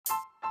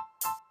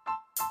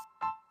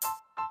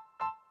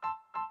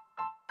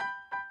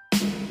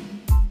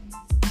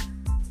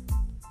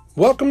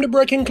Welcome to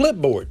Breaking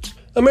Clipboards,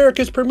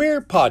 America's premier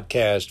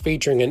podcast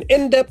featuring an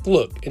in-depth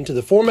look into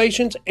the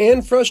formations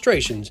and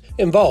frustrations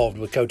involved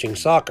with coaching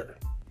soccer.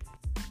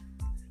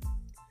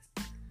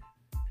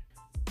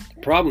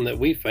 The problem that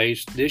we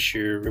faced this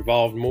year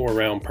revolved more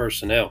around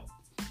personnel.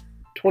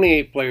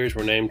 28 players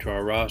were named to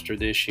our roster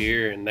this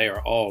year, and they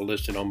are all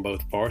listed on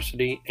both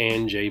varsity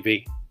and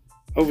JV.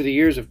 Over the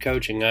years of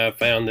coaching, I have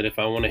found that if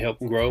I want to help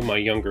grow my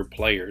younger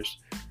players,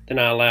 then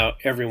I allow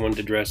everyone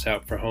to dress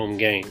out for home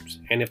games.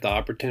 And if the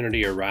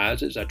opportunity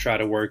arises, I try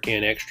to work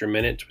in extra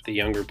minutes with the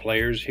younger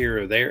players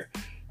here or there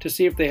to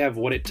see if they have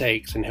what it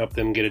takes and help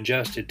them get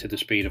adjusted to the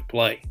speed of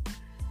play.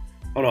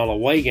 On all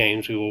away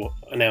games, we will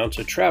announce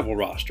a travel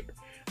roster.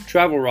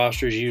 Travel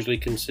rosters usually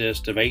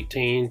consist of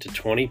 18 to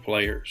 20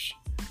 players.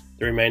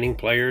 The remaining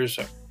players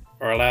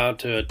are allowed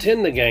to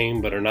attend the game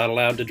but are not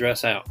allowed to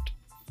dress out.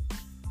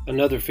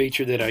 Another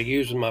feature that I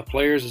use with my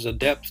players is a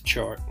depth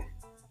chart.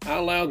 I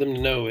allow them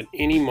to know at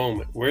any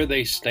moment where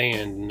they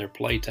stand in their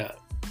playtime.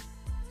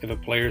 If a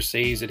player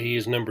sees that he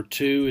is number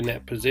 2 in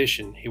that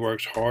position, he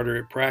works harder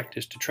at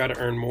practice to try to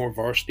earn more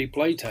varsity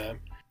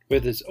playtime,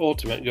 with his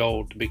ultimate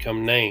goal to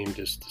become named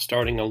as the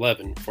starting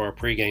 11 for our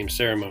pregame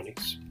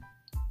ceremonies.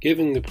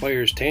 Giving the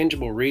players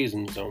tangible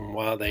reasons on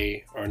why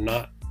they are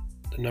not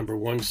the number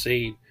 1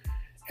 seed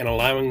and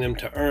allowing them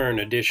to earn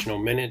additional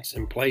minutes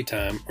and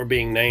playtime or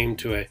being named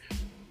to a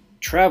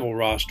travel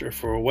roster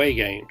for away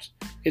games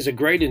is a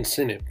great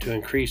incentive to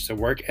increase the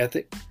work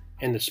ethic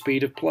and the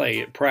speed of play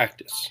at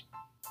practice.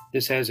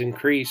 This has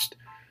increased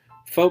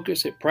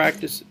focus at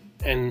practice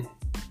and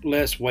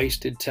less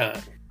wasted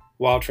time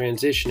while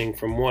transitioning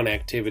from one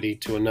activity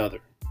to another.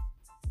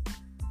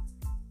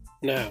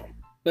 Now,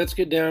 let's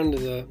get down to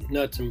the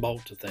nuts and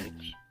bolts of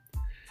things.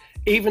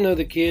 Even though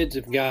the kids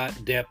have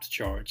got depth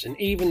charts, and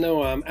even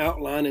though I'm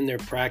outlining their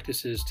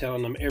practices,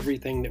 telling them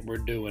everything that we're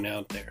doing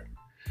out there,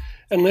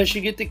 unless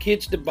you get the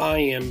kids to buy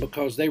in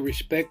because they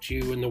respect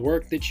you and the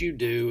work that you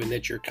do and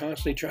that you're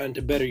constantly trying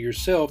to better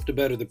yourself to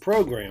better the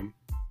program,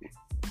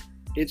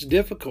 it's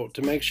difficult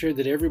to make sure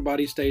that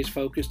everybody stays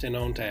focused and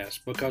on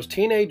task because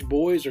teenage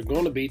boys are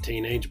going to be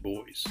teenage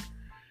boys.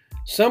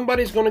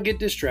 Somebody's going to get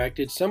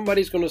distracted,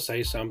 somebody's going to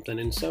say something,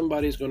 and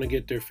somebody's going to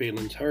get their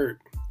feelings hurt.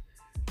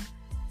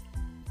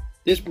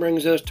 This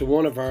brings us to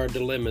one of our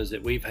dilemmas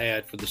that we've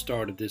had for the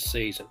start of this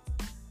season,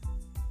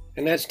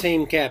 and that's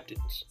team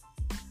captains.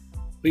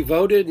 We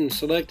voted and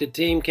selected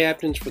team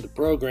captains for the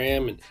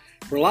program and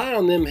rely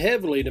on them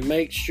heavily to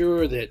make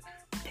sure that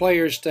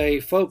players stay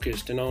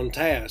focused and on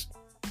task.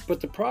 But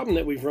the problem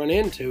that we've run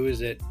into is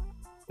that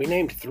we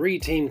named 3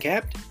 team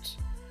captains.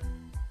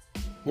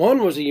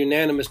 One was a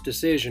unanimous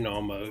decision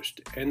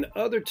almost, and the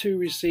other 2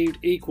 received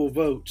equal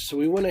votes, so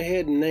we went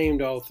ahead and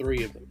named all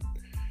 3 of them.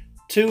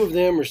 2 of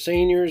them are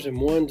seniors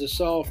and one's a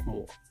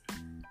sophomore.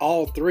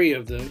 All 3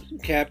 of the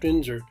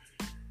captains are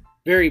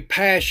very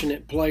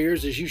passionate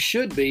players, as you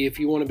should be if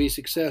you want to be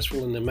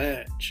successful in the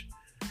match.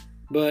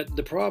 But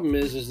the problem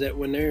is that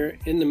when they're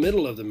in the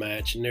middle of the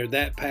match and they're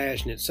that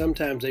passionate,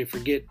 sometimes they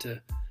forget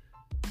to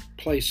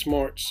play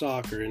smart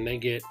soccer and they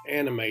get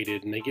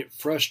animated and they get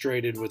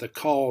frustrated with a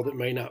call that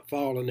may not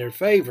fall in their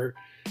favor.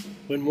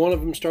 When one of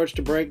them starts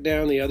to break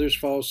down, the others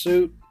follow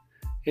suit,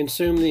 and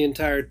soon the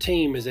entire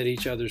team is at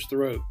each other's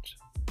throats.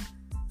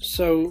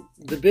 So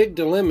the big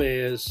dilemma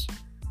is,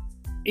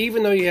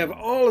 even though you have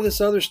all of this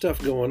other stuff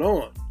going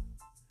on,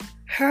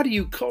 how do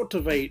you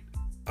cultivate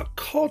a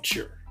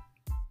culture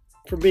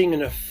for being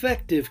an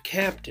effective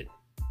captain?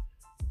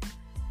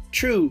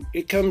 True,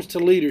 it comes to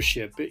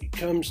leadership. It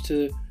comes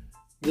to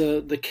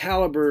the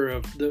caliber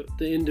of the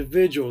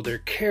individual, their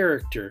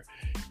character.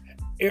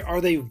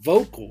 Are they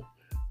vocal?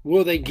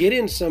 Will they get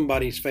in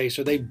somebody's face?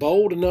 Are they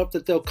bold enough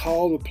that they'll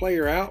call the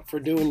player out for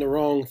doing the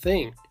wrong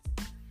thing?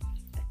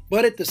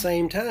 But at the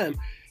same time,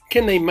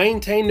 can they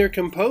maintain their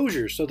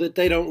composure so that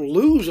they don't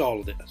lose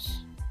all of this?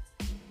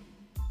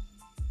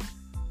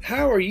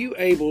 How are you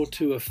able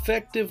to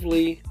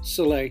effectively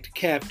select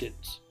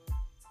captains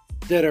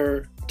that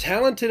are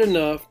talented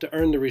enough to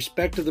earn the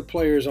respect of the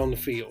players on the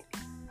field,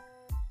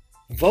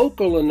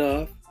 vocal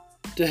enough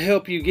to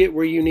help you get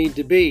where you need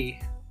to be,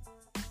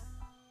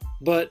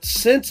 but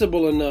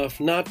sensible enough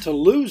not to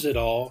lose it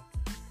all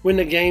when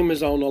the game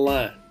is on the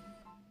line?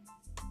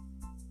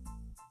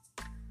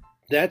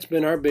 That's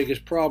been our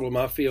biggest problem,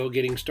 I feel,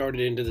 getting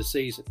started into the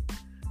season.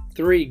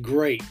 3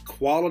 great,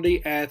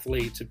 quality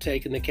athletes have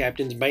taken the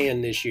captain's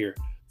band this year,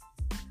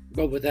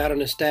 but without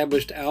an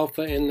established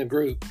alpha in the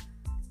group,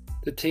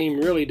 the team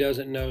really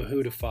doesn't know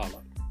who to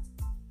follow.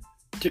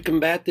 To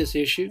combat this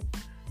issue,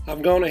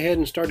 I've gone ahead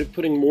and started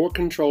putting more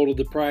control of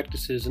the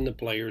practices in the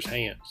players'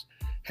 hands,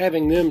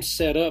 having them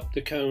set up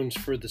the cones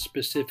for the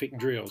specific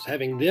drills,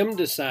 having them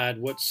decide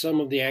what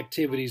some of the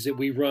activities that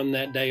we run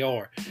that day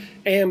are,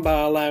 and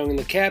by allowing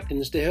the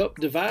captains to help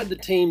divide the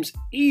teams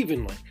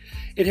evenly.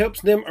 It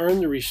helps them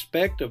earn the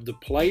respect of the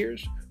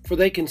players, for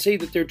they can see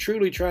that they're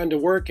truly trying to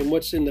work in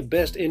what's in the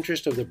best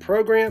interest of the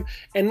program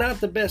and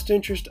not the best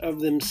interest of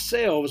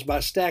themselves by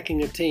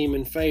stacking a team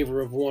in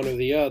favor of one or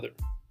the other.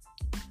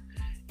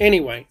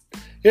 Anyway,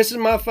 this is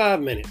my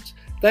 5 minutes.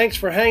 Thanks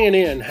for hanging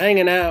in,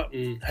 hanging out,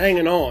 and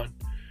hanging on,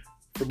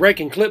 for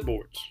breaking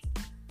clipboards.